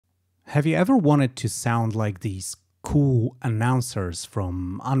Have you ever wanted to sound like these cool announcers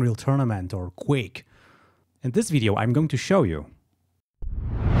from Unreal Tournament or Quake? In this video, I'm going to show you.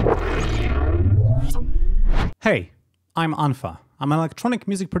 Hey, I'm Anfa. I'm an electronic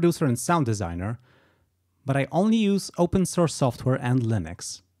music producer and sound designer, but I only use open source software and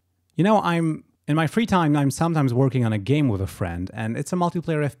Linux. You know, in my free time, I'm sometimes working on a game with a friend, and it's a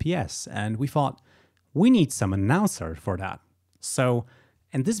multiplayer FPS, and we thought, we need some announcer for that. So,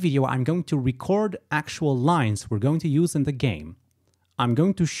 in this video, I'm going to record actual lines we're going to use in the game. I'm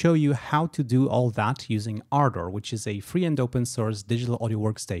going to show you how to do all that using Ardour, which is a free and open source digital audio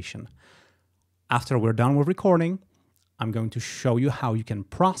workstation. After we're done with recording, I'm going to show you how you can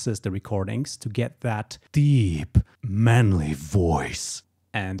process the recordings to get that deep, manly voice.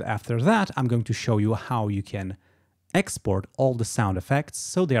 And after that, I'm going to show you how you can export all the sound effects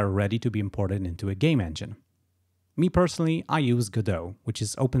so they are ready to be imported into a game engine. Me personally, I use Godot, which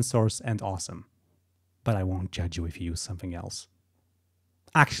is open source and awesome. But I won't judge you if you use something else.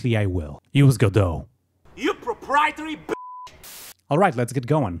 Actually, I will. Use Godot. You proprietary b****. Alright, let's get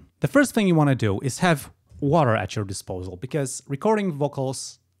going. The first thing you want to do is have water at your disposal, because recording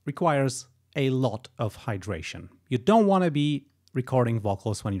vocals requires a lot of hydration. You don't want to be recording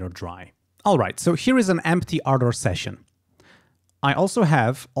vocals when you're dry. Alright, so here is an empty Ardour session. I also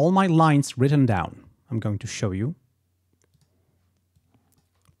have all my lines written down. I'm going to show you.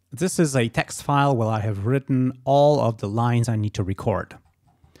 This is a text file where I have written all of the lines I need to record.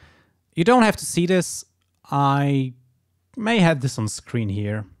 You don't have to see this. I may have this on screen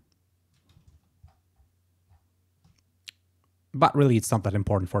here. But really, it's not that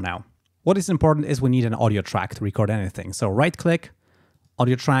important for now. What is important is we need an audio track to record anything. So right-click,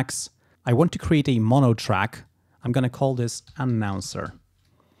 audio tracks. I want to create a mono track. I'm going to call this announcer.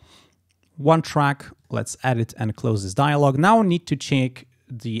 One track, let's edit and close this dialog. Now I need to check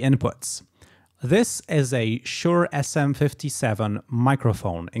the inputs. This is a Shure SM57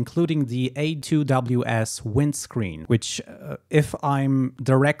 microphone, including the A2WS windscreen, which if I'm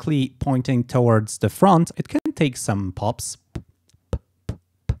directly pointing towards the front, it can take some pops.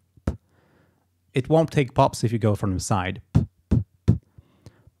 It won't take pops if you go from the side.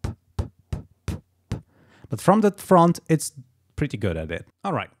 But from the front, it's pretty good at it.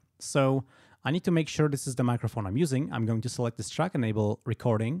 All right, so I need to make sure this is the microphone I'm using. I'm going to select this track, enable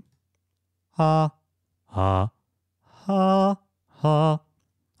recording. Ha, ha, ha, ha.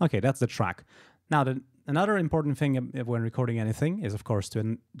 Okay, that's the track. Now, another important thing when recording anything is, of course,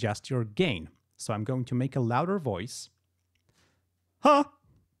 to adjust your gain. So I'm going to make a louder voice. Ha,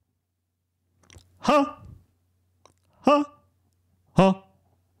 ha, ha, ha,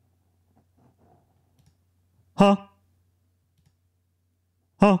 ha,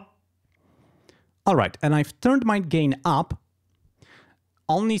 ha. All right, and I've turned my gain up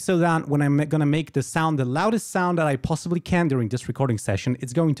only so that when I'm going to make the sound, the loudest sound that I possibly can during this recording session,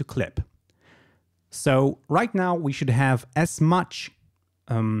 it's going to clip. So right now we should have as much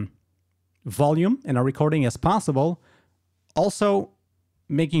volume in our recording as possible. Also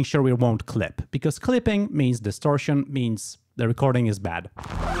making sure we won't clip, because clipping means distortion, means the recording is bad.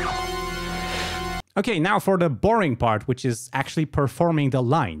 Okay, now for the boring part, which is actually performing the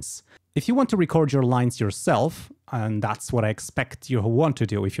lines. If you want to record your lines yourself, and that's what I expect you want to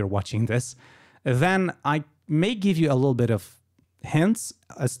do if you're watching this, then I may give you a little bit of hints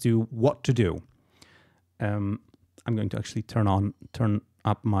as to what to do. I'm going to actually turn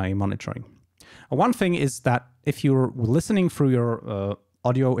up my monitoring. One thing is that if you're listening through your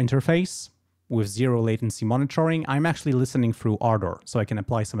audio interface with zero latency monitoring, I'm actually listening through Ardour, so I can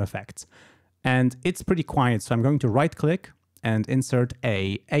apply some effects. And it's pretty quiet, so I'm going to right-click and insert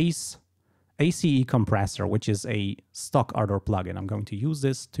a ACE compressor, which is a stock Ardour plugin. I'm going to use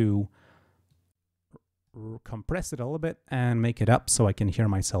this to compress it a little bit and make it up so I can hear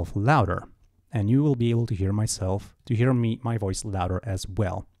myself louder. And you will be able to hear my voice louder as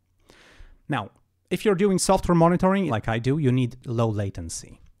well. Now, if you're doing software monitoring like I do, you need low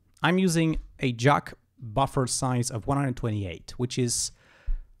latency. I'm using a jack buffer size of 128, which is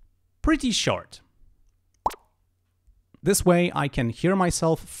pretty short. This way I can hear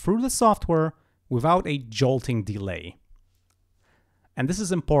myself through the software without a jolting delay. And this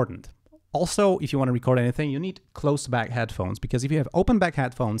is important. Also, if you want to record anything, you need closed back headphones, because if you have open back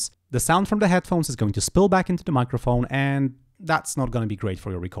headphones, the sound from the headphones is going to spill back into the microphone, and that's not going to be great for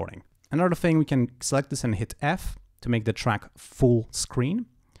your recording. Another thing, we can select this and hit F to make the track full screen.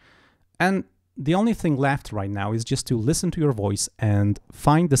 And the only thing left right now is just to listen to your voice and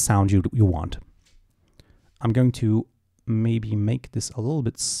find the sound you want. I'm going to maybe make this a little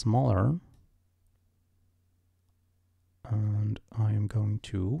bit smaller. And I am going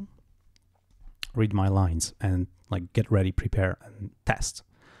to read my lines and like get ready, prepare, and test.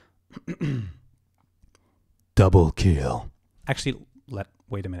 Double kill. Actually,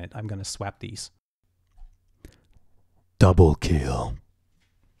 wait a minute. I'm gonna swap these. Double kill.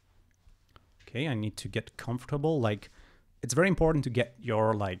 Okay, I need to get comfortable. Like, it's very important to get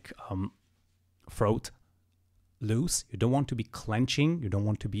your like throat loose. You don't want to be clenching. You don't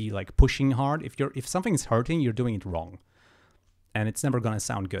want to be like pushing hard. If something is hurting, you're doing it wrong, and it's never gonna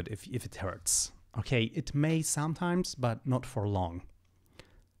sound good if it hurts. Okay, it may sometimes, but not for long.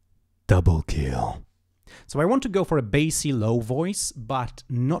 Double kill. So I want to go for a bassy low voice, but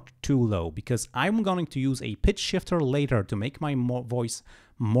not too low, because I'm going to use a pitch shifter later to make my voice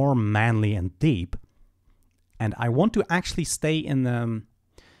more manly and deep. And I want to actually stay in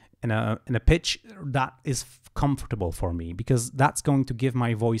a pitch that is comfortable for me, because that's going to give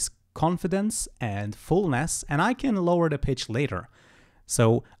my voice confidence and fullness, and I can lower the pitch later.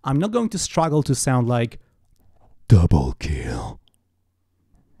 So I'm not going to struggle to sound like double kill.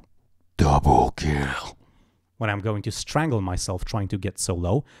 Double kill. When I'm going to strangle myself trying to get so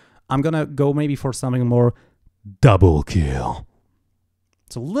low. I'm gonna go maybe for something more double kill.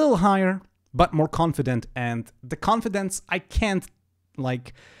 It's a little higher, but more confident, and the confidence, I can't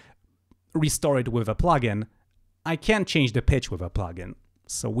like restore it with a plugin. I can't change the pitch with a plugin,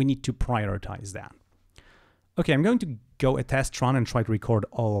 so we need to prioritize that. Okay, I'm going to go a test run and try to record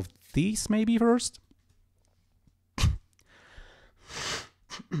all of these maybe first.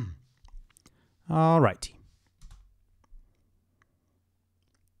 Alrighty.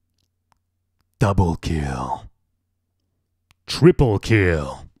 Double kill. Triple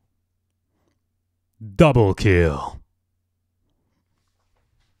kill. Double kill.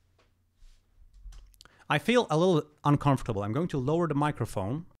 I feel a little uncomfortable. I'm going to lower the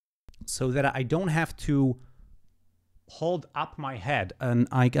microphone so that I don't have to hold up my head, and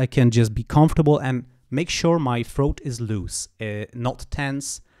I can just be comfortable and make sure my throat is loose, not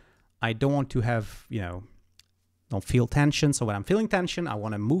tense. I don't want to have, don't feel tension. So when I'm feeling tension, I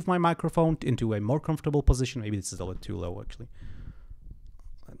want to move my microphone into a more comfortable position. Maybe this is a little too low, actually.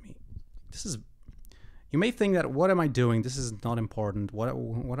 You may think that, what am I doing? This is not important. What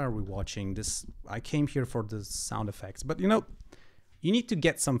are we watching? I came here for the sound effects. But, you need to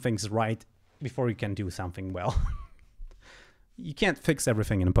get some things right before you can do something well. You can't fix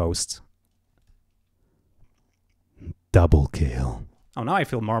everything in post. Double kill. Oh, now I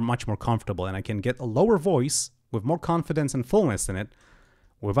feel much more comfortable, and I can get a lower voice with more confidence and fullness in it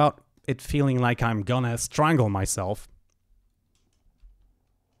without it feeling like I'm gonna strangle myself.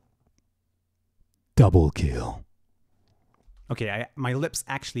 Double kill. Okay, my lips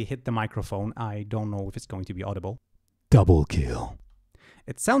actually hit the microphone. I don't know if it's going to be audible. Double kill.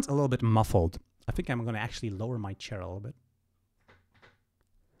 It sounds a little bit muffled. I think I'm gonna actually lower my chair a little bit.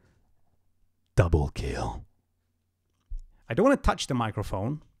 Double kill. I don't want to touch the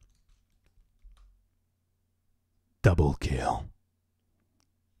microphone. Double kill.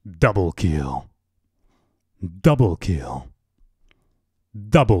 Double kill. Double kill.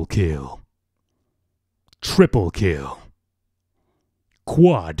 Double kill. Triple kill.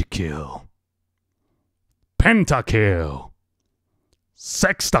 Quad kill. Pentakill.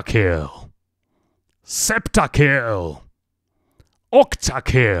 Sextakill. Septakill.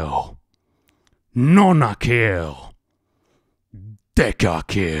 Octakill. Nonakill.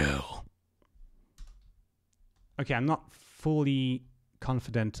 Decakill. Okay, I'm not fully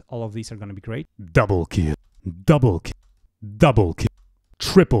confident all of these are going to be great. Double kill. Double kill. Double kill.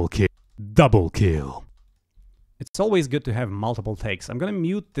 Triple kill. Double kill. It's always good to have multiple takes. I'm going to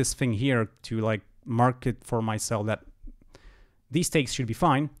mute this thing here to like mark it for myself that these takes should be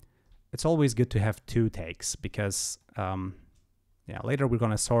fine. It's always good to have 2 takes because later we're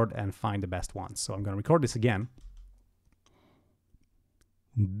going to sort and find the best ones. So I'm going to record this again.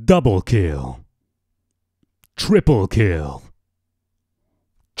 Double kill. Triple kill.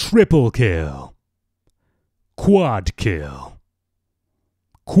 Triple kill. Quad kill.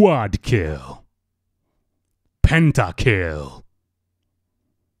 Quad kill. Pentakill.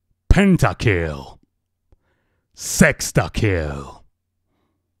 Pentakill. Sextakill.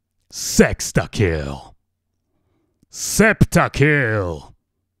 Sextakill. Septakill.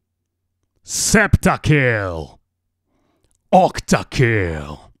 Septakill.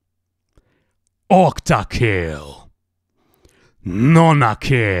 Octakill. Octakill.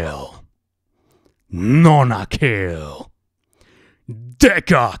 Nonakill. Nonakill.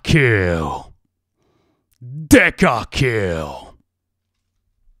 Decakill. Decakill.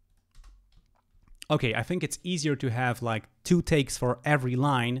 Okay, I think it's easier to have like 2 takes for every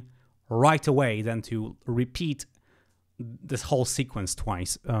line right away than to repeat this whole sequence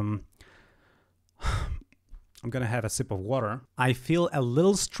twice. I'm gonna have a sip of water. I feel a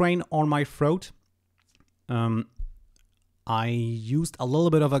little strain on my throat. I used a little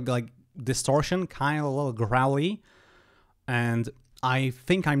bit of a like distortion, kind of a little growly, and I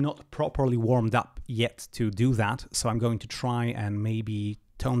think I'm not properly warmed up yet to do that, so I'm going to try and maybe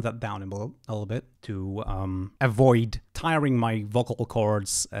tone that down a little bit to avoid tiring my vocal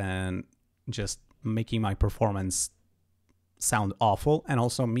cords and just making my performance sound awful, and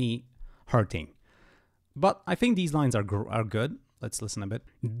also me hurting. But I think these lines are good. Let's listen a bit.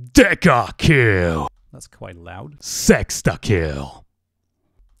 Deca kill. That's quite loud. Sexta kill.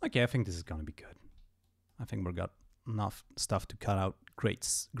 Okay, I think this is gonna be good. I think we got enough stuff to cut out great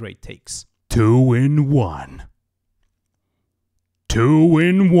takes. 2 in 1. 2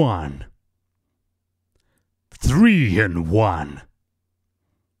 in 1. 3 in 1.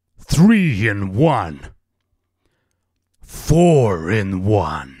 3 in 1. 4 in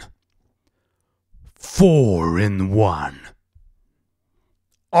 1. 4 in 1.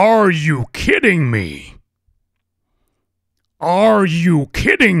 Are you kidding me? Are you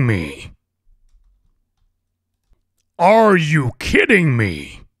kidding me? Are you kidding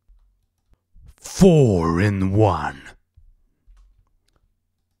me? 4 in 1.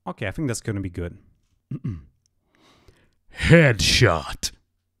 Okay, I think that's gonna be good. Headshot.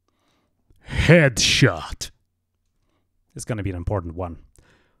 Headshot. It's gonna be an important one.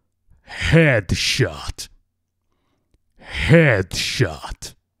 Headshot.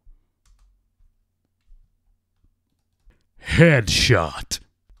 Headshot. Headshot.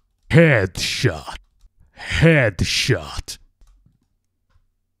 Headshot. Headshot.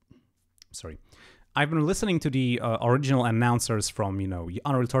 Sorry. I've been listening to the original announcers from, you know,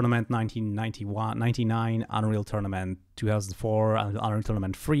 Unreal Tournament 1991, 99, Unreal Tournament 2004, Unreal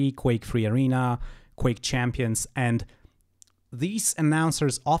Tournament 3, Quake 3 Arena, Quake Champions, and these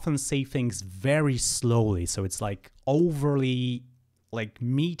announcers often say things very slowly, so it's like overly like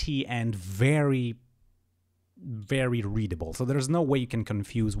meaty and very, very readable. So there's no way you can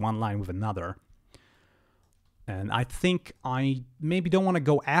confuse one line with another. And I think I maybe don't want to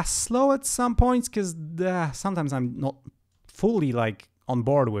go as slow at some points, because sometimes I'm not fully like on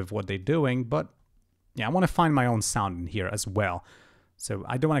board with what they're doing, but yeah, I want to find my own sound in here as well. So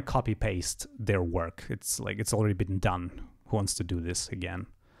I don't want to copy paste their work. It's like it's already been done. Who wants to do this again?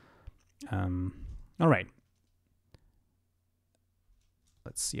 All right.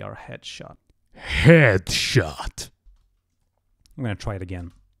 Let's see our headshot. Headshot. I'm going to try it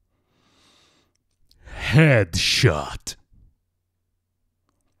again. Headshot.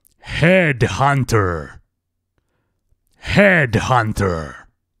 Headhunter. Headhunter.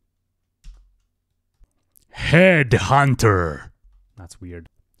 Headhunter. That's weird.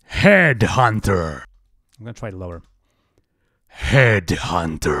 Headhunter. I'm going to try it lower.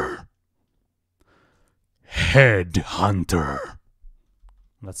 Headhunter. Headhunter.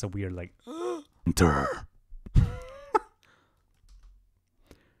 That's a weird, like... Hunter.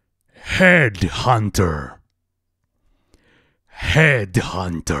 Headhunter.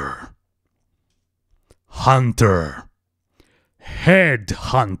 Headhunter. Hunter.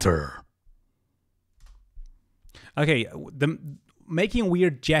 Headhunter. Okay, making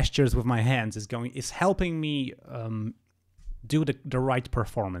weird gestures with my hands is helping me do the right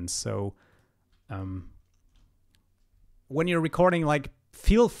performance. So when you're recording, like,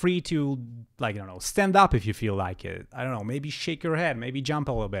 feel free to, like, I don't know, stand up if you feel like it. I don't know, maybe shake your head, maybe jump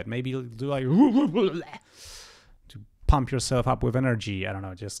a little bit, maybe do like to pump yourself up with energy. I don't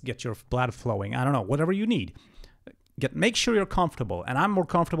know, just get your blood flowing. I don't know, whatever you need. Make sure you're comfortable. And I'm more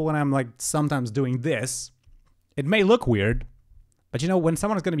comfortable when I'm like sometimes doing this. It may look weird, but you know, when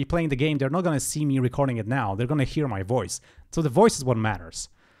someone's going to be playing the game, they're not going to see me recording it now. They're going to hear my voice. So the voice is what matters.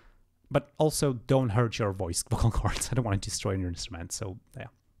 But also, don't hurt your vocal cords. I don't want to destroy your instrument. So, yeah,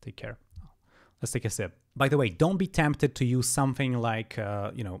 take care. Let's take a sip. By the way, don't be tempted to use something like,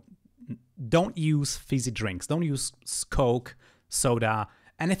 you know, don't use fizzy drinks. Don't use Coke, soda,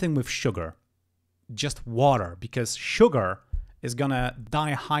 anything with sugar. Just water, because sugar is going to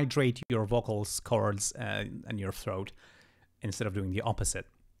dehydrate your vocal cords and your throat instead of doing the opposite.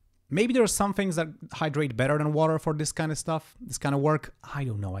 Maybe there are some things that hydrate better than water for this kind of stuff, this kind of work. I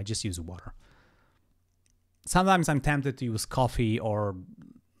don't know, I just use water. Sometimes I'm tempted to use coffee or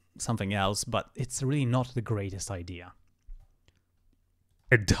something else, but it's really not the greatest idea.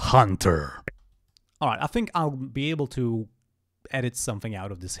 Headhunter. All right, I think I'll be able to edit something out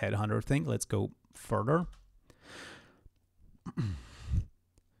of this headhunter thing. Let's go further.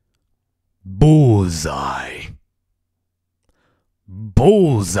 Bullseye.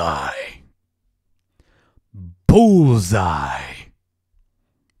 Bullseye. Bullseye.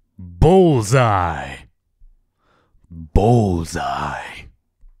 Bullseye. Bullseye.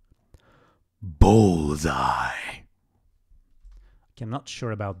 Bullseye. Okay, I'm not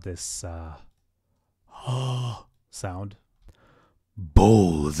sure about this sound.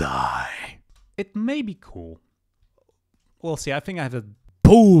 Bullseye. It may be cool. We'll see. I think I have a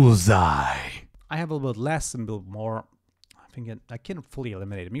Bullseye. I have a little bit less and a little more. I think I can't fully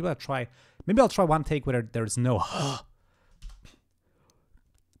eliminate it. Maybe I'll try one take where there's no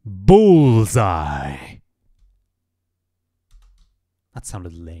Bullseye. That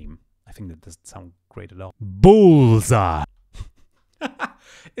sounded lame. I think that doesn't sound great at all. Bullseye.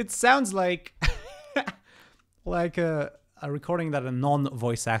 It sounds like like a recording that a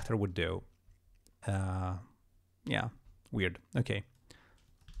non-voice actor would do. Yeah, weird. Okay.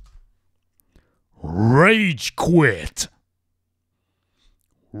 Rage quit.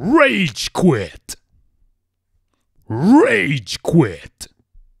 Rage quit. Rage quit.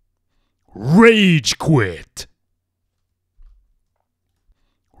 Rage quit.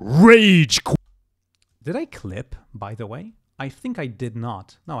 Rage quit. Did I clip, by the way? I think I did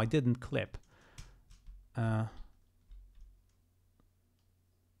not. No, I didn't clip. Yeah,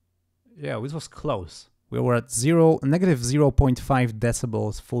 this was close. We were at negative 0.5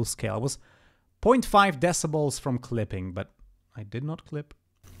 decibels full scale. I was 0.5 decibels from clipping, but I did not clip.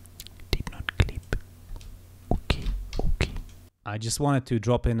 Did not clip. Okay, okay. I just wanted to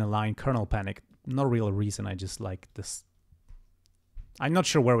drop in a line, kernel panic. No real reason, I just like this. I'm not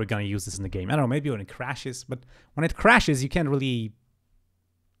sure where we're gonna use this in the game. I don't know, maybe when it crashes, but when it crashes, you can't really...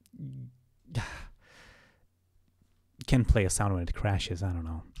 You can't play a sound when it crashes, I don't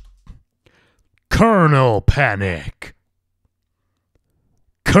know. Kernel panic.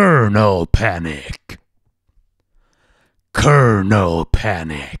 Kernel panic. Kernel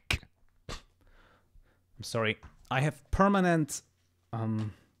panic. I'm sorry. I have permanent...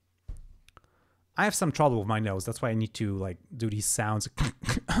 I have some trouble with my nose. That's why I need to like do these sounds.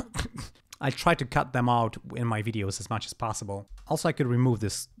 I try to cut them out in my videos as much as possible. Also, I could remove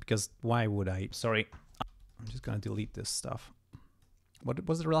this because why would I? Sorry. I'm just gonna delete this stuff. What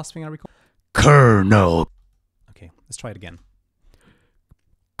was the last thing I recorded? Kernel. Okay, let's try it again.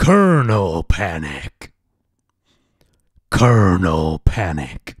 Kernel panic. Kernel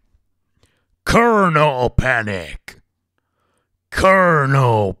panic. Kernel panic.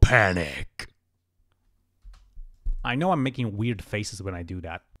 Kernel panic. I know I'm making weird faces when I do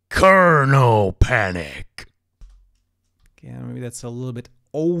that. Kernel panic. Okay, maybe that's a little bit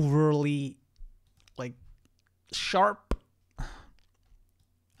overly, like, sharp.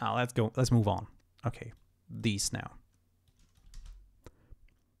 Let's go. Let's move on. Okay, these now.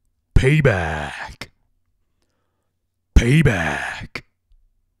 Payback. Payback.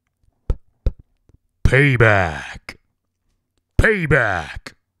 Payback.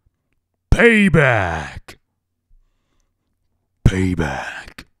 Payback. Payback.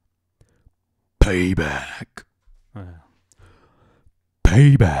 Payback. Payback.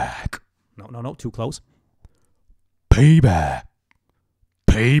 Payback. No, too close. Payback.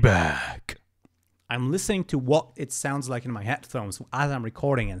 Payback. I'm listening to what it sounds like in my headphones as I'm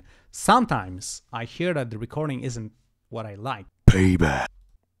recording, and sometimes I hear that the recording isn't what I like. Payback.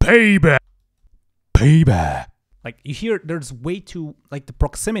 Payback. Payback. Like, you hear there's way too, like, the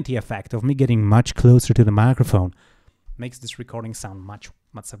proximity effect of me getting much closer to the microphone makes this recording sound much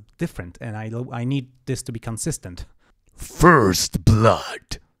different, and I need this to be consistent. First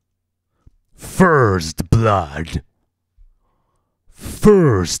blood. First blood.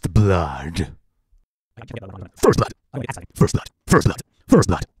 First blood. First blood. First blood. First blood. First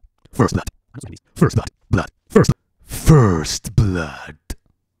blood. First blood. First blood. Blood. First. First blood.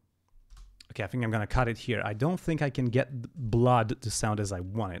 Okay, I think I'm gonna cut it here. I don't think I can get blood to sound as I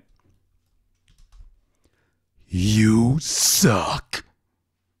want it. You suck.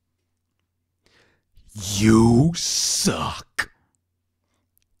 You suck.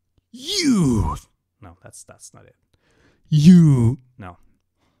 You. No, that's not it. You. No.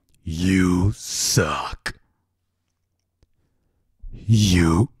 You suck.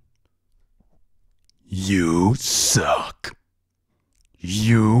 You. You suck.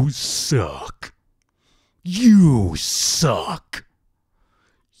 You suck. You suck.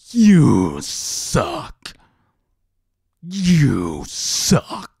 You suck. You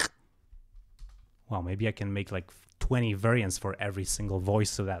suck. Well, maybe I can make like 20 variants for every single voice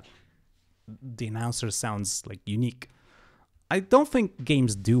so that the announcer sounds like unique. I don't think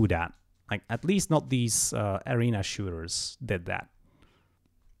games do that. Like, at least not these arena shooters did that.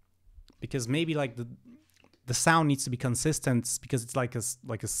 Because maybe like the sound needs to be consistent because it's like a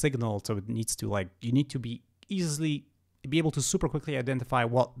signal, so it needs to like, you need to be able to super quickly identify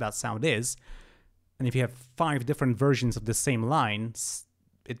what that sound is, And if you have 5 different versions of the same lines,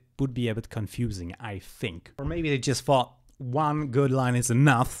 it would be a bit confusing, I think. Or maybe they just thought one good line is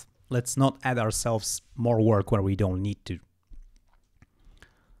enough. Let's not add ourselves more work where we don't need to.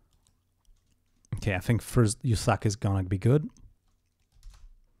 Okay, I think first you suck is gonna be good.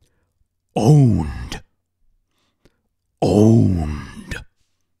 Owned. Owned.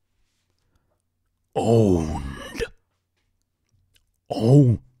 Owned.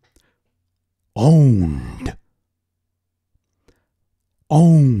 Oh. Owned.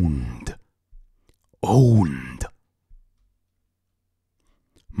 Owned. Owned.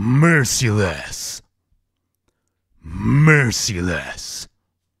 Merciless. Merciless.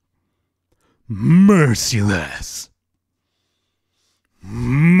 Merciless.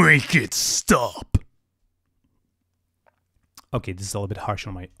 Make it stop. Okay, this is a little bit harsh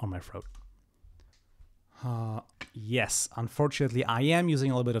on my throat. Yes, unfortunately, I am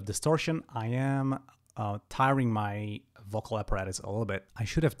using a little bit of distortion. I am tiring my vocal apparatus a little bit. I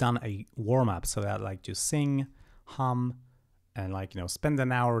should have done a warm-up so that I like to sing, hum, and like, you know, spend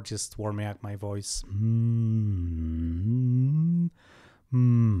an hour just warming up my voice.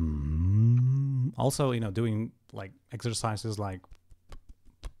 Also, you know, doing like exercises like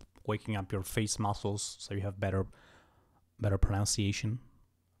waking up your face muscles so you have better pronunciation.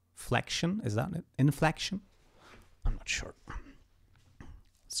 Flexion, is that it? Inflection? I'm not sure.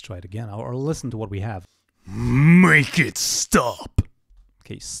 Let's try it again, or listen to what we have. Make it stop.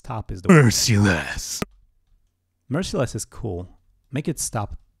 Okay, stop is the word. Merciless. Merciless is cool. Make it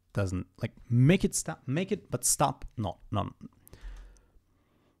stop doesn't, like, make it stop, make it, but stop, no.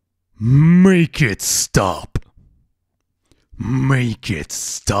 Make it stop. Make it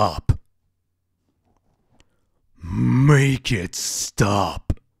stop. Make it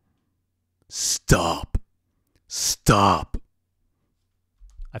stop. Stop. Stop.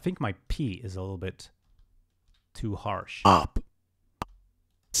 I think my P is a little bit too harsh. Up.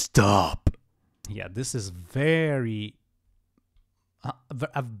 Stop. Yeah, this is very...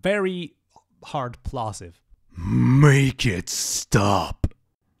 a very hard plosive. Make it stop.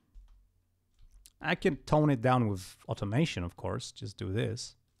 I can tone it down with automation, of course. Just do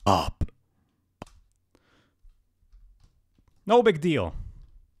this. Up. No big deal.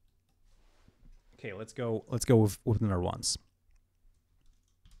 Okay, let's go with another ones.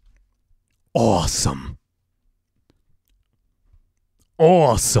 Awesome.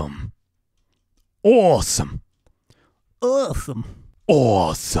 Awesome. Awesome. Awesome.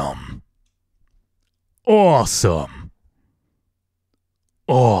 Awesome. Awesome.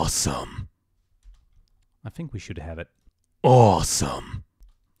 Awesome. I think we should have it. Awesome.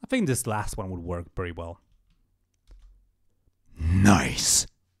 I think this last one would work pretty well. Nice.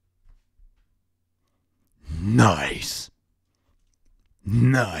 Nice.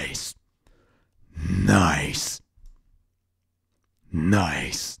 Nice. Nice.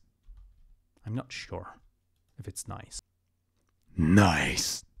 Nice. I'm not sure if it's nice.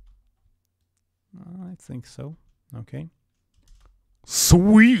 Nice. I think so. Okay.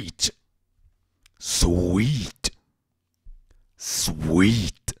 Sweet. Sweet.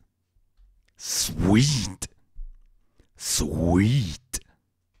 Sweet. Sweet. Sweet.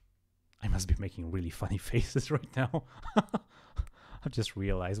 I must be making really funny faces right now. I've just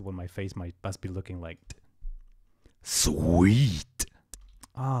realized what my face must be looking like. Sweet.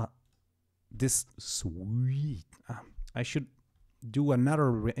 This sweet. I should do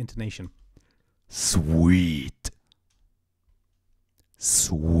another intonation. Sweet.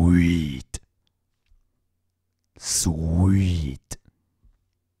 Sweet. Sweet.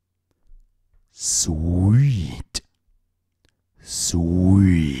 Sweet.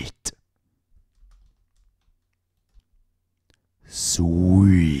 Sweet.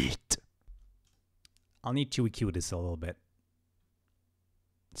 Sweet. I'll need to EQ this a little bit.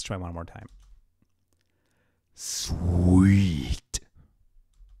 Let's try one more time. Sweet.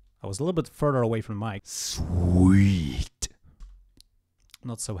 I was a little bit further away from the mic. Sweet.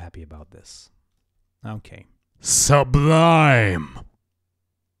 Not so happy about this. Okay. Sublime.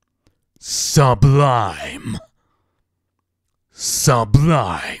 Sublime.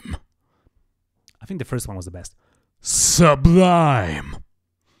 Sublime. I think the first one was the best. Sublime.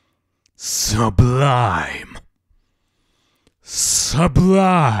 Sublime.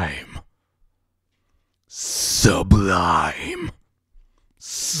 Sublime. Sublime.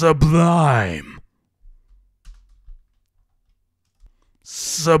 Sublime.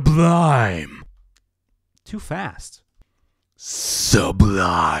 Sublime. Too fast.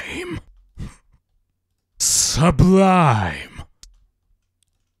 Sublime. Sublime.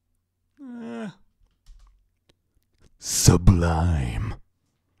 Sublime.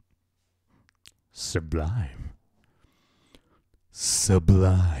 Sublime.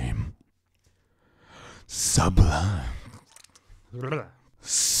 Sublime. Sublime.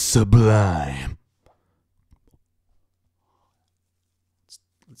 Sublime.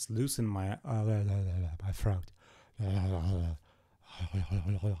 Let's loosen my throat.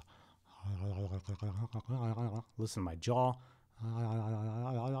 Loosen my jaw.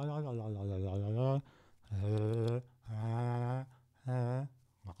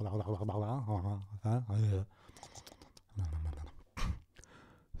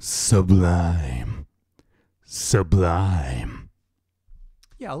 Sublime. Sublime.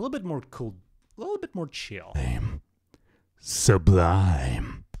 Yeah, a little bit more cool, a little bit more chill.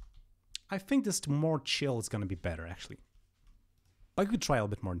 Sublime. I think this more chill is gonna be better, actually. But I could try a little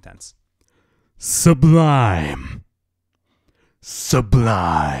bit more intense. Sublime.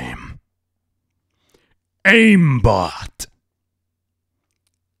 Sublime. Aimbot.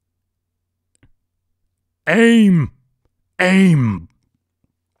 Aim. Aim.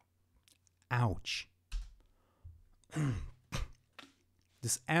 Ouch.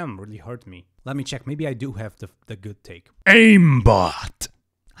 This M really hurt me. Let me check. Maybe I do have the good take. Aimbot.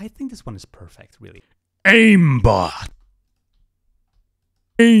 I think this one is perfect, really. Aimbot.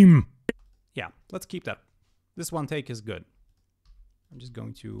 Aim. Yeah, let's keep that. This one take is good. I'm just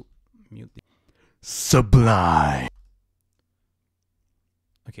going to mute the... Sublime.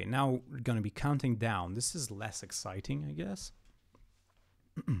 Okay, now we're going to be counting down. This is less exciting, I guess.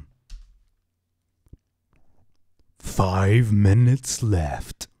 5 minutes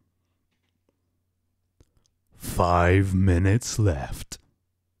left. 5 minutes left.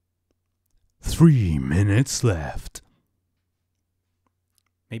 3 minutes left.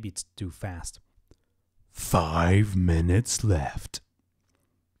 Maybe it's too fast. 5 minutes left.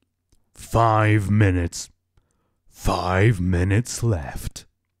 5 minutes. 5 minutes left.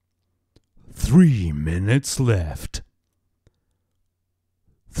 3 minutes left.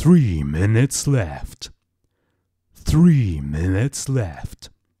 3 minutes left. 3 minutes left.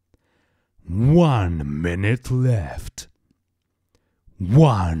 1 minute left.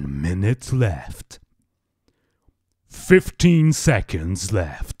 1 minute left. 15 seconds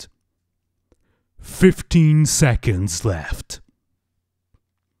left. 15 seconds left.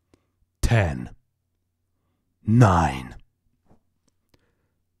 10. 9.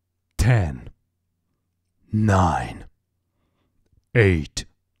 10. 9. 8.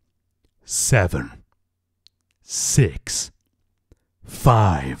 7. 6.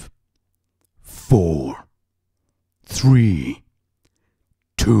 5. 4. 3.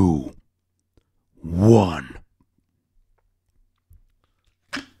 2. 1.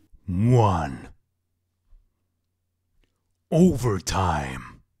 1.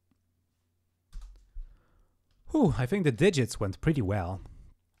 Overtime. Whew, I think the digits went pretty well.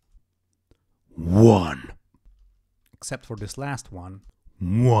 1. Except for this last one.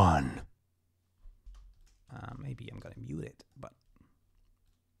 1. Maybe I'm gonna mute it, but...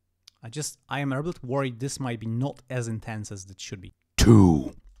 I am a bit worried this might be not as intense as it should be.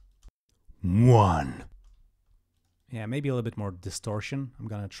 2. 1. Yeah, maybe a little bit more distortion. I'm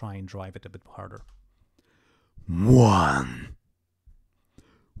gonna try and drive it a bit harder. 1.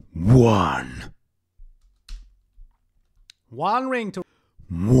 1. One ring to...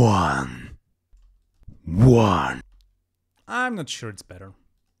 1. 1. I'm not sure it's better.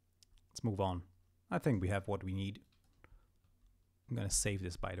 Let's move on. I think we have what we need. I'm gonna save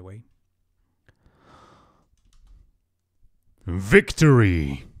this, by the way.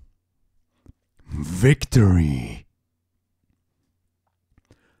 Victory. Victory.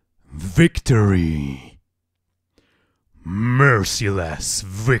 Victory. Merciless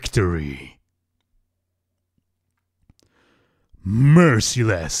victory.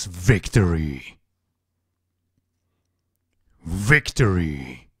 Merciless victory.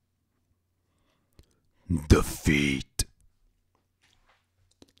 Victory. Defeat.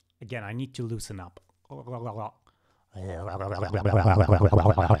 Again, I need to loosen up. A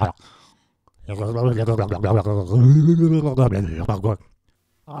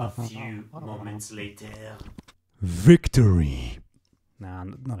few moments later. Victory. Nah,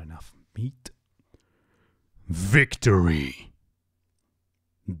 not enough. Meat. Victory.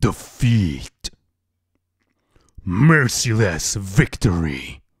 Defeat. Merciless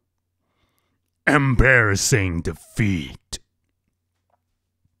victory. Embarrassing defeat.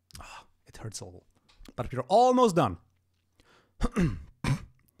 It hurts a little. But we're almost done.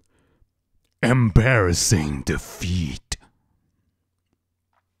 Embarrassing defeat.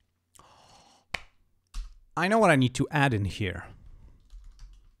 I know what I need to add in here.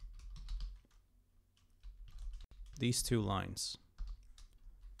 These two lines.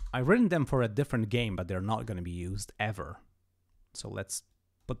 I've written them for a different game, but they're not going to be used ever. So let's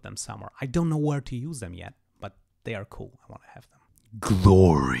put them somewhere. I don't know where to use them yet, but they are cool. I want to have them.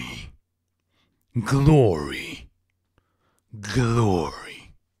 Glory. Glory.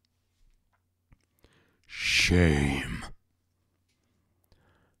 Glory. Shame.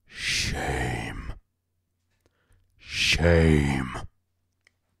 Shame. Shame.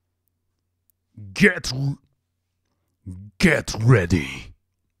 Get ready.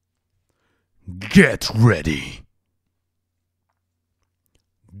 Get ready.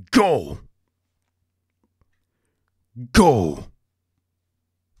 Go. Go.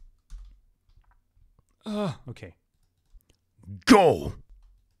 Okay. Go.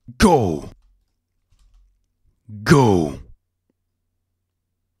 Go. Go.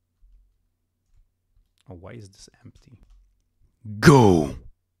 Oh, why is this empty? Go.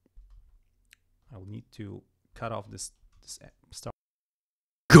 I will need to cut off this start.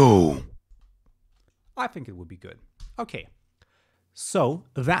 Go. I think it would be good. Okay. So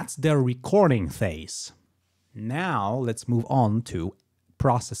that's the recording phase. Now let's move on to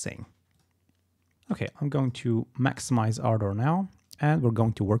processing. Okay, I'm going to maximize Ardour now, and we're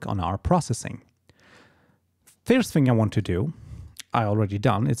going to work on our processing. First thing I want to do, I already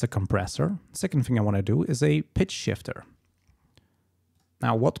done, it's a compressor. Second thing I want to do is a pitch shifter.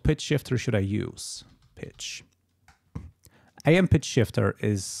 Now, what pitch shifter should I use? Pitch. AM pitch shifter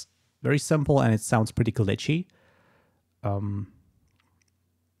is very simple and it sounds pretty glitchy. I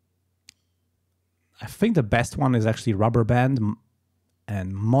think the best one is actually rubber band,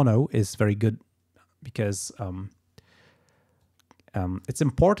 and mono is very good because it's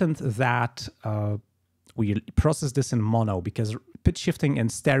important that we process this in mono, because pitch shifting in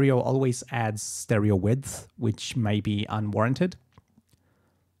stereo always adds stereo width, which may be unwarranted.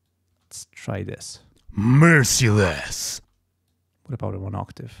 Let's try this. Merciless. What about a 1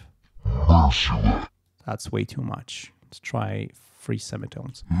 octave? Merciless. That's way too much. Let's try 3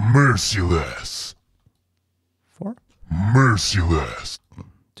 semitones. Merciless. 4, Merciless.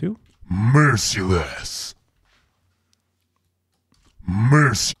 2, Merciless.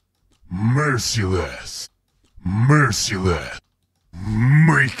 Merciless. Merciless.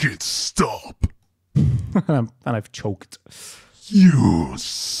 Make it stop. and I've choked. You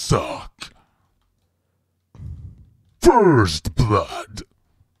suck. First blood.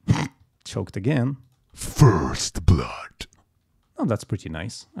 Choked again. First blood. Oh, that's pretty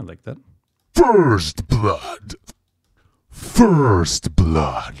nice. I like that. First blood. First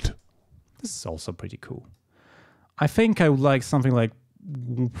blood. This is also pretty cool. I think I would like something like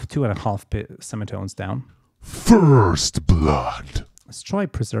 2.5 semitones down. First blood. Let's try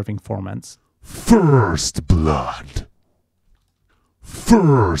preserving formants. First blood.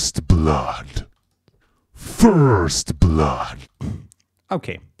 First blood. First blood.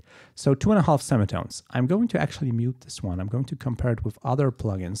 Okay, so 2.5 semitones. I'm going to actually mute this one. I'm going to compare it with other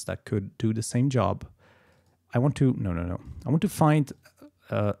plugins that could do the same job. I want to, no. I want to find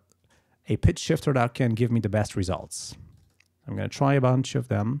a pitch shifter that can give me the best results. I'm going to try a bunch of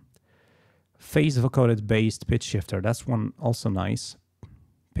them. Phase vocoded based pitch shifter. That's one also nice.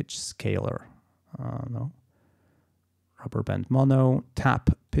 Pitch scaler. No. Rubber band mono. Tap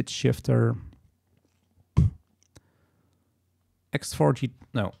pitch shifter. X40,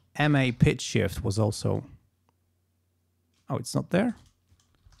 no, MA pitch shift was also, oh, it's not there?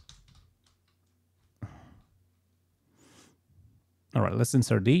 All right, let's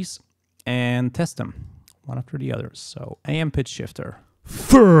insert these and test them one after the other. So AM pitch shifter.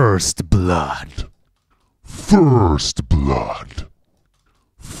 First blood. First blood.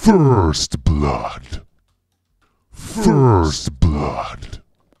 First blood. First blood.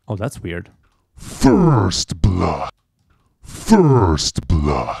 Oh, that's weird. First blood. First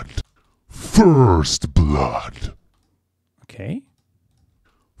blood. First blood. Okay.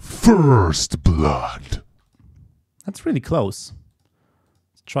 First blood. That's really close.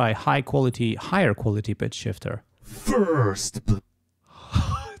 Let's try higher quality pitch shifter. First blood.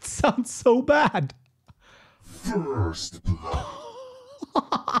 It sounds so bad. First blood.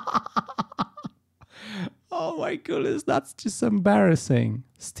 Oh my goodness, that's just embarrassing.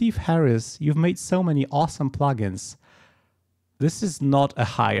 Steve Harris, you've made so many awesome plugins. This is not a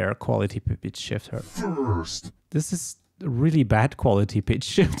higher quality pitch shifter. First. This is a really bad quality pitch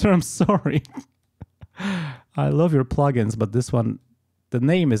shifter, I'm sorry. I love your plugins, but this one, the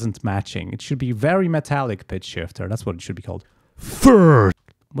name isn't matching. It should be very metallic pitch shifter. That's what it should be called. First.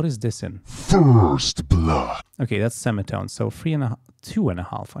 What is this in? First blood. Okay, that's semitone. So 3.5,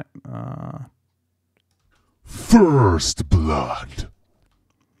 2.5. First blood.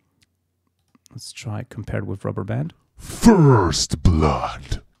 Let's try compared with rubber band. First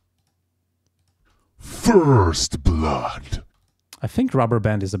blood. First blood. I think rubber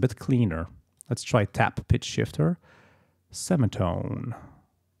band is a bit cleaner. Let's try tap pitch shifter. Semitone.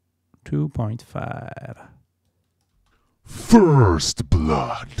 2.5. First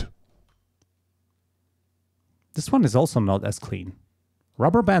blood. This one is also not as clean.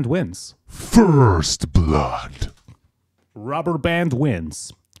 Rubber band wins. First blood. Rubber band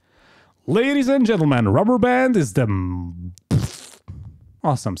wins. Ladies and gentlemen, rubber band is the...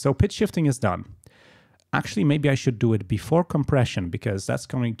 Awesome, so pitch shifting is done. Actually, maybe I should do it before compression because that's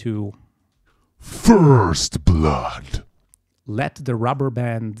going to... First blood. Let the rubber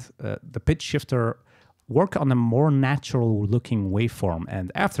band, the pitch shifter, work on a more natural looking waveform.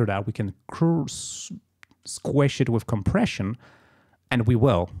 And after that, we can squish it with compression. And we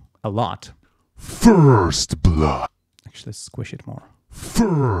will, a lot. First blood. Actually, let's squish it more.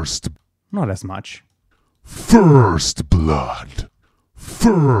 First. Not as much. First blood.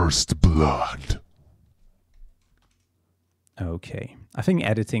 First blood. Okay. I think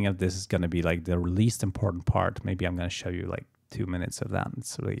editing of this is going to be like the least important part. Maybe I'm going to show you like 2 minutes of that.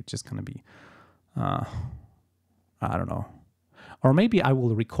 It's really just going to be, I don't know. Or maybe I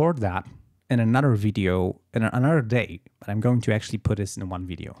will record that in another video in another day, but I'm going to actually put this in one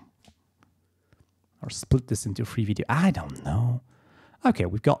video. Or split this into 3 videos. I don't know. Okay,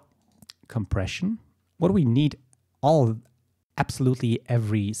 we've got compression. What do we need absolutely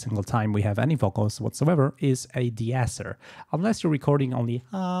every single time we have any vocals whatsoever is a de-esser. Unless you're recording only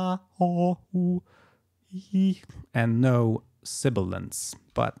and no sibilants.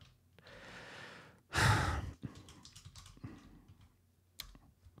 But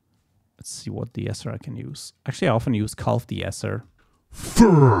let's see what de-esser I can use. Actually, I often use calf de-esser.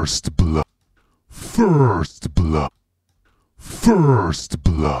 First blood. First blood. First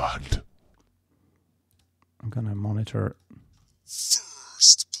blood. I'm gonna monitor.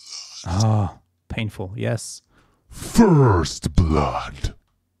 First blood. Ah, painful, yes. First blood.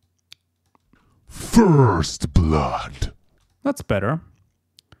 First blood. That's better.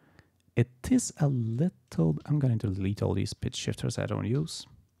 It is a little... I'm going to delete all these pitch shifters I don't use.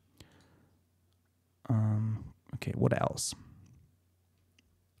 Okay, what else?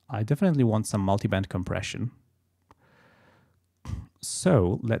 I definitely want some multiband compression.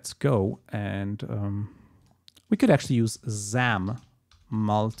 So let's go and we could actually use ZAM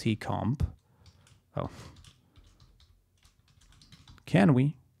multi-comp. Oh. Can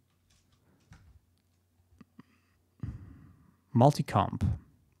we? Multi-comp.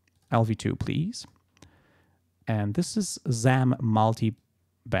 LV2, please. And this is ZAM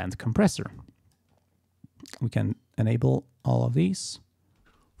multi-band compressor. We can enable all of these.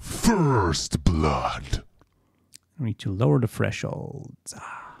 First blood. We need to lower the thresholds.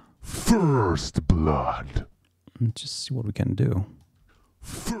 First blood. And just see what we can do.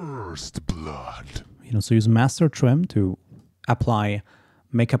 First blood. You know, so use master trim to apply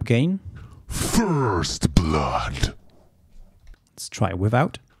makeup gain. First blood. Let's try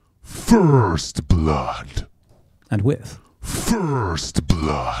without. First blood. And with. First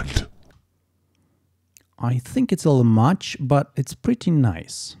blood. I think it's a little much, but it's pretty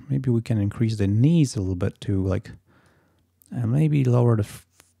nice. Maybe we can increase the knees a little bit to like, and maybe lower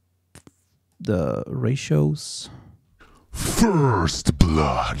the ratios. First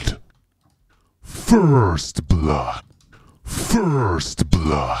blood. First blood. First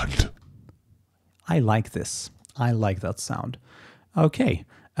blood. I like this. I like that sound. Okay,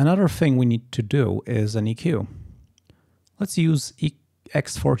 another thing we need to do is an EQ. Let's use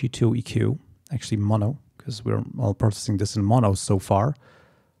X42 EQ, actually mono, because we're all processing this in mono so far.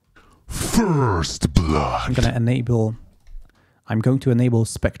 First blood. I'm going to enable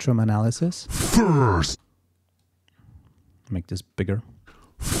spectrum analysis. First. Make this bigger.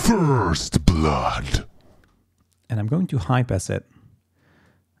 First blood. And I'm going to high pass it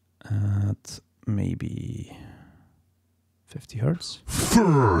at maybe 50 hertz.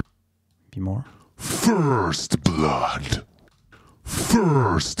 Be more. First blood.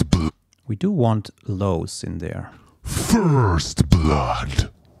 First blood. We do want lows in there. First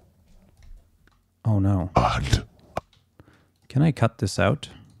blood. Oh no. Blood. Can I cut this out?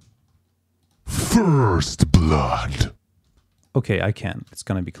 First blood. Okay, I can. It's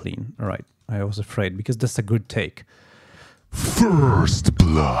gonna be clean. All right. I was afraid because that's a good take. First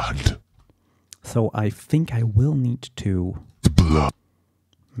blood. So I think I will need to Blood.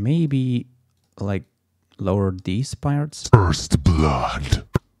 maybe like lower these parts First blood.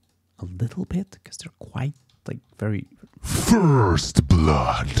 a little bit because they're quite like very... First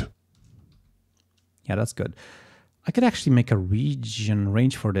blood. Yeah, that's good. I could actually make a region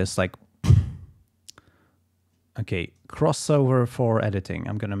range for this, like... Okay, crossover for editing.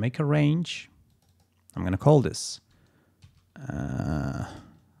 I'm gonna make a range I'm going to call this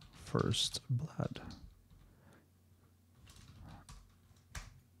First Blood.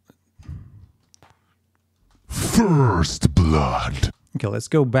 First Blood. Okay, let's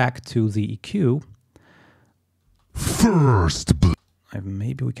go back to the EQ. First Blood.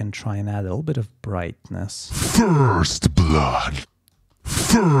 Maybe we can try and add a little bit of brightness. First Blood.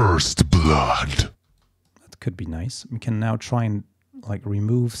 First Blood. That could be nice. We can now try and like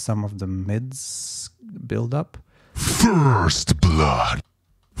remove some of the mids build up. First Blood.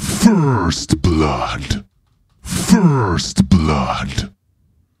 First Blood. First Blood.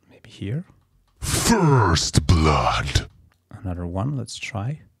 Maybe here. First Blood. Another one, let's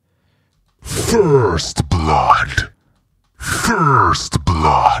try. First Blood. First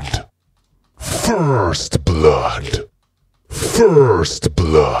Blood. First Blood. First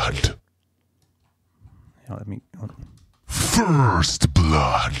Blood. Yeah, let me... First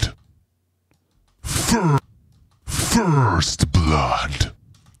Blood. First Blood.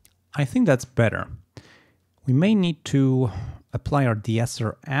 I think that's better. We may need to apply our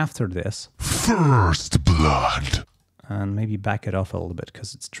de-esser after this. First Blood. And maybe back it off a little bit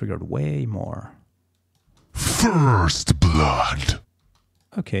because it's triggered way more. First Blood.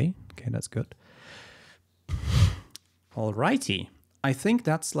 Okay, that's good. Alrighty. I think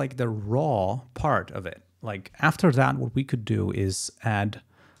that's like the raw part of it. Like after that, what we could do is add...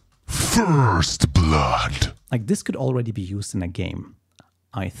 First Blood. Like this could already be used in a game,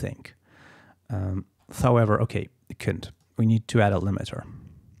 I think. However, okay, it couldn't. We need to add a limiter.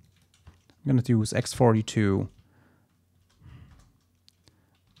 I'm going to use X42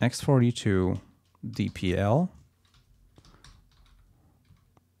 DPL,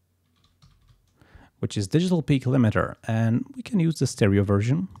 which is digital peak limiter, and we can use the stereo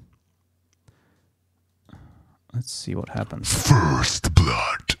version. Let's see what happens. First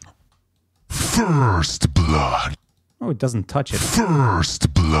Blood. First Blood. Oh, it doesn't touch it.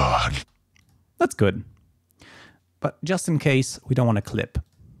 First Blood. That's good. But just in case, we don't want to clip.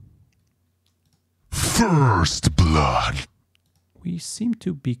 First Blood. We seem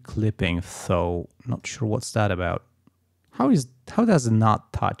to be clipping, though. Not sure what's that about. How does it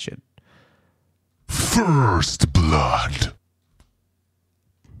not touch it? First Blood.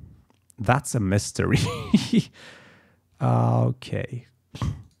 That's a mystery. Okay.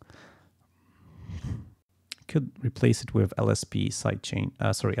 Could replace it with LSP sidechain.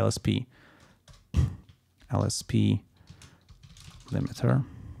 LSP limiter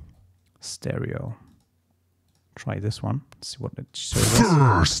stereo. Try this one. See what it shows us.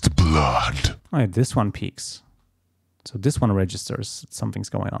 First Blood. Oh, yeah, this one peaks. So this one registers something's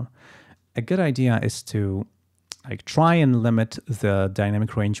going on. A good idea is to like try and limit the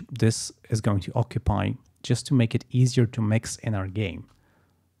dynamic range this is going to occupy, just to make it easier to mix in our game.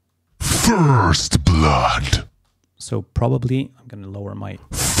 First Blood. So probably I'm going to lower my...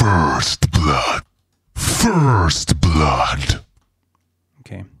 First Blood. First Blood.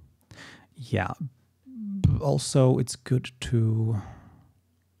 Okay. Yeah. Also, it's good to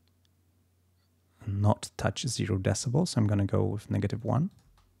not touch 0 decibels. So I'm going to go with -1.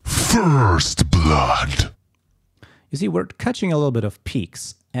 First Blood. You see, we're catching a little bit of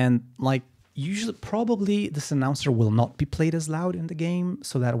peaks, and like usually, probably this announcer will not be played as loud in the game,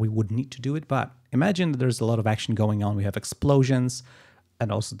 so that we would need to do it. But imagine that there's a lot of action going on. We have explosions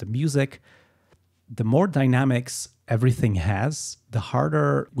and also the music. The more dynamics everything has, the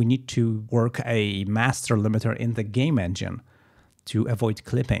harder we need to work a master limiter in the game engine to avoid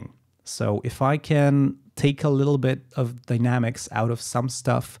clipping. So if I can take a little bit of dynamics out of some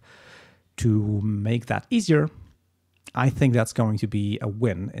stuff to make that easier, I think that's going to be a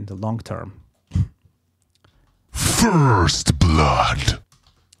win in the long term. First Blood.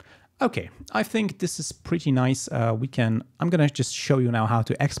 Okay, I think this is pretty nice. I'm gonna just show you now how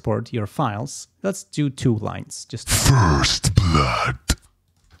to export your files. Let's do 2 lines. Just First Blood.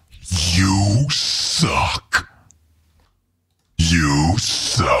 You suck. You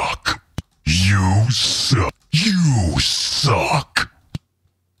suck. You suck. You suck.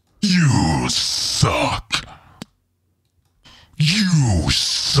 You suck. You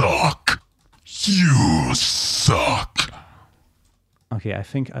suck. You suck. okay, I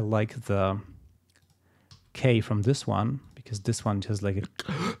think I like the K from this one, because this one just like a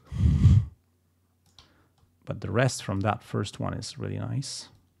but the rest from that first one is really nice.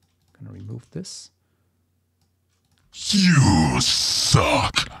 I'm gonna remove this. You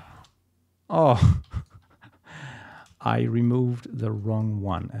suck. Oh, I removed the wrong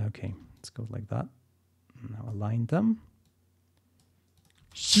one. Okay, let's go like that. Now align them.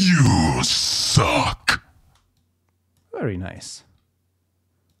 You suck. Very nice.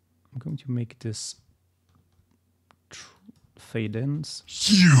 I'm going to make this fade-ins.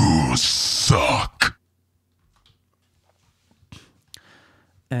 You suck.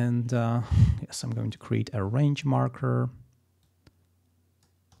 And yes, I'm going to create a range marker.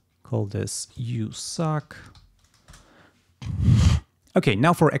 Call this "You suck." Okay,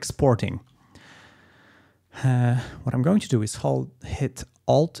 now for exporting. What I'm going to do is hit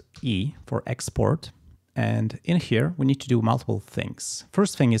Alt-E for export. And in here, we need to do multiple things.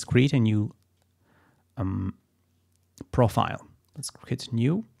 First thing is create a new profile. Let's hit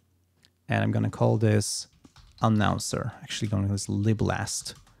new. And I'm going to call this announcer. Actually, going to call this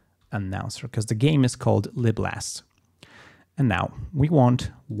Liblast announcer because the game is called Liblast. And now we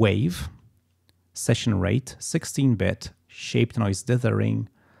want wave, session rate, 16-bit, shaped noise dithering.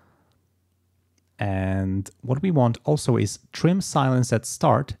 And what we want also is trim silence at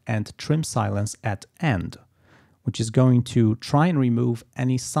start and trim silence at end, which is going to try and remove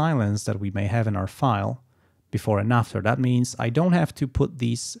any silence that we may have in our file before and after. That means I don't have to put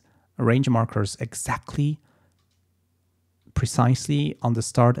these range markers exactly, precisely on the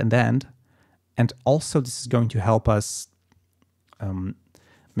start and end. And also this is going to help us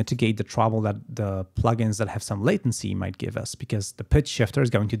mitigate the trouble that the plugins that have some latency might give us, because the pitch shifter is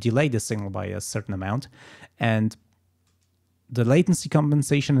going to delay the signal by a certain amount, and the latency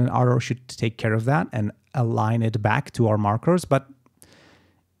compensation in Ardour should take care of that and align it back to our markers. But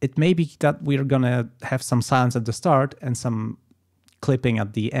it may be that we're going to have some silence at the start and some clipping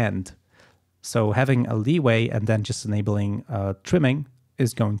at the end. So having a leeway and then just enabling trimming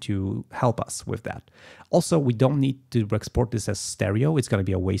is going to help us with that. Also, we don't need to export this as stereo. It's going to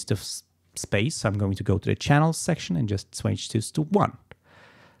be a waste of space. So I'm going to go to the channels section and just switch this to 1.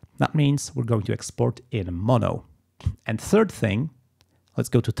 That means we're going to export in mono. And third thing, let's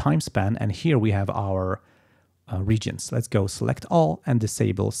go to time span. And here we have our regions. Let's go select all and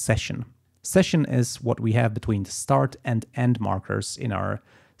disable session. Session is what we have between the start and end markers in our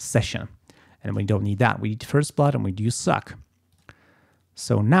session. And we don't need that. We need first blood and we do suck.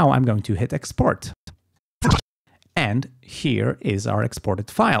 So now I'm going to hit export. And here is our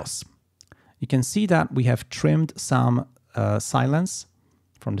exported files. You can see that we have trimmed some silence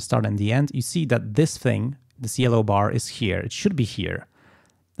from the start and the end. You see that this thing, this yellow bar, is here. It should be here.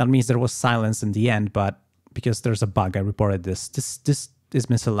 That means there was silence in the end, but because there's a bug, I reported this. This is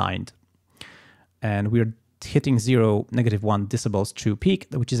misaligned. And we're hitting 0, -1 decibels true peak,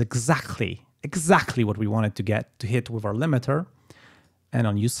 which is exactly what we wanted to hit with our limiter. And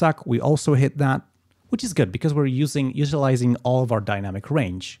on You Suck, we also hit that, which is good because we're utilizing all of our dynamic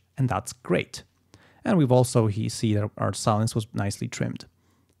range, and that's great. And we've also see that our silence was nicely trimmed.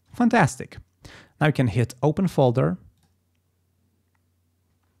 Fantastic. Now you can hit Open Folder,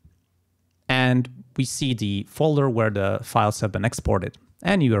 and we see the folder where the files have been exported,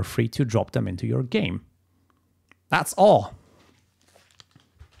 and you are free to drop them into your game. That's all.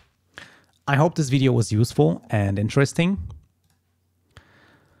 I hope this video was useful and interesting.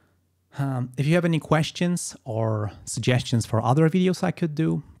 If you have any questions or suggestions for other videos I could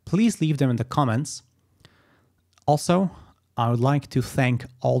do, please leave them in the comments. Also, I would like to thank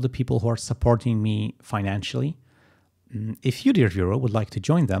all the people who are supporting me financially. If you, dear viewer, would like to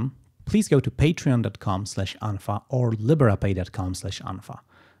join them, please go to patreon.com/anfa or liberapay.com/anfa,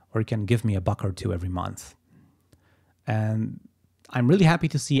 where you can give me $1 or $2 every month. And I'm really happy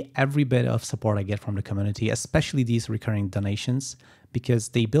to see every bit of support I get from the community, especially these recurring donations, because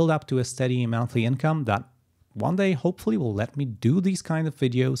they build up to a steady monthly income that one day hopefully will let me do these kind of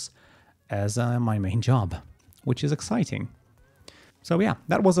videos as my main job, which is exciting. So yeah,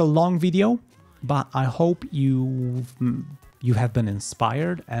 that was a long video, but I hope you have been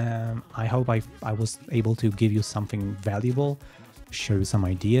inspired, and I hope I was able to give you something valuable, show you some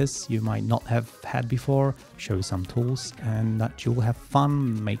ideas you might not have had before, show you some tools, and that you will have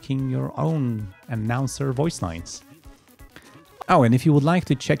fun making your own announcer voice lines. Oh, and if you would like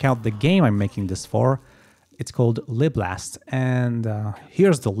to check out the game I'm making this for, it's called Liblast, and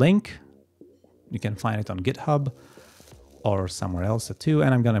here's the link. You can find it on GitHub or somewhere else too,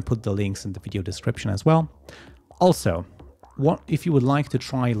 and I'm gonna put the links in the video description as well. Also, what if you would like to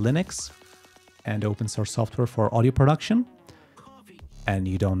try Linux and open source software for audio production, and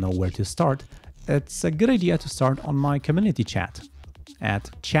you don't know where to start, it's a good idea to start on my community chat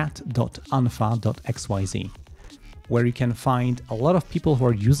at chat.anfa.xyz, where you can find a lot of people who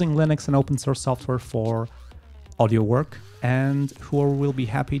are using Linux and open source software for audio work, and who will be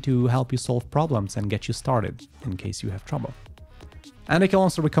happy to help you solve problems and get you started in case you have trouble. And I can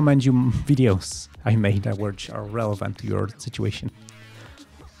also recommend you videos I made which are relevant to your situation.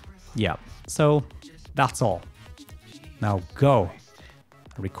 Yeah, so that's all. Now go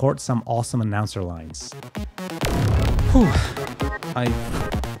record some awesome announcer lines. Whew. I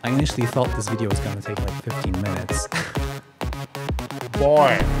initially thought this video was gonna take like 15 minutes.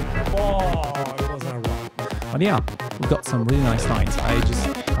 Boy, it wasn't a run. But yeah, we got some really nice lines.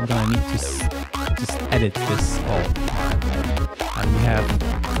 I'm gonna need to just edit this all. And we have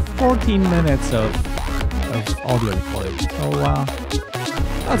 14 minutes of audio footage. So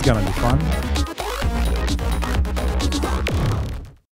that's gonna be fun.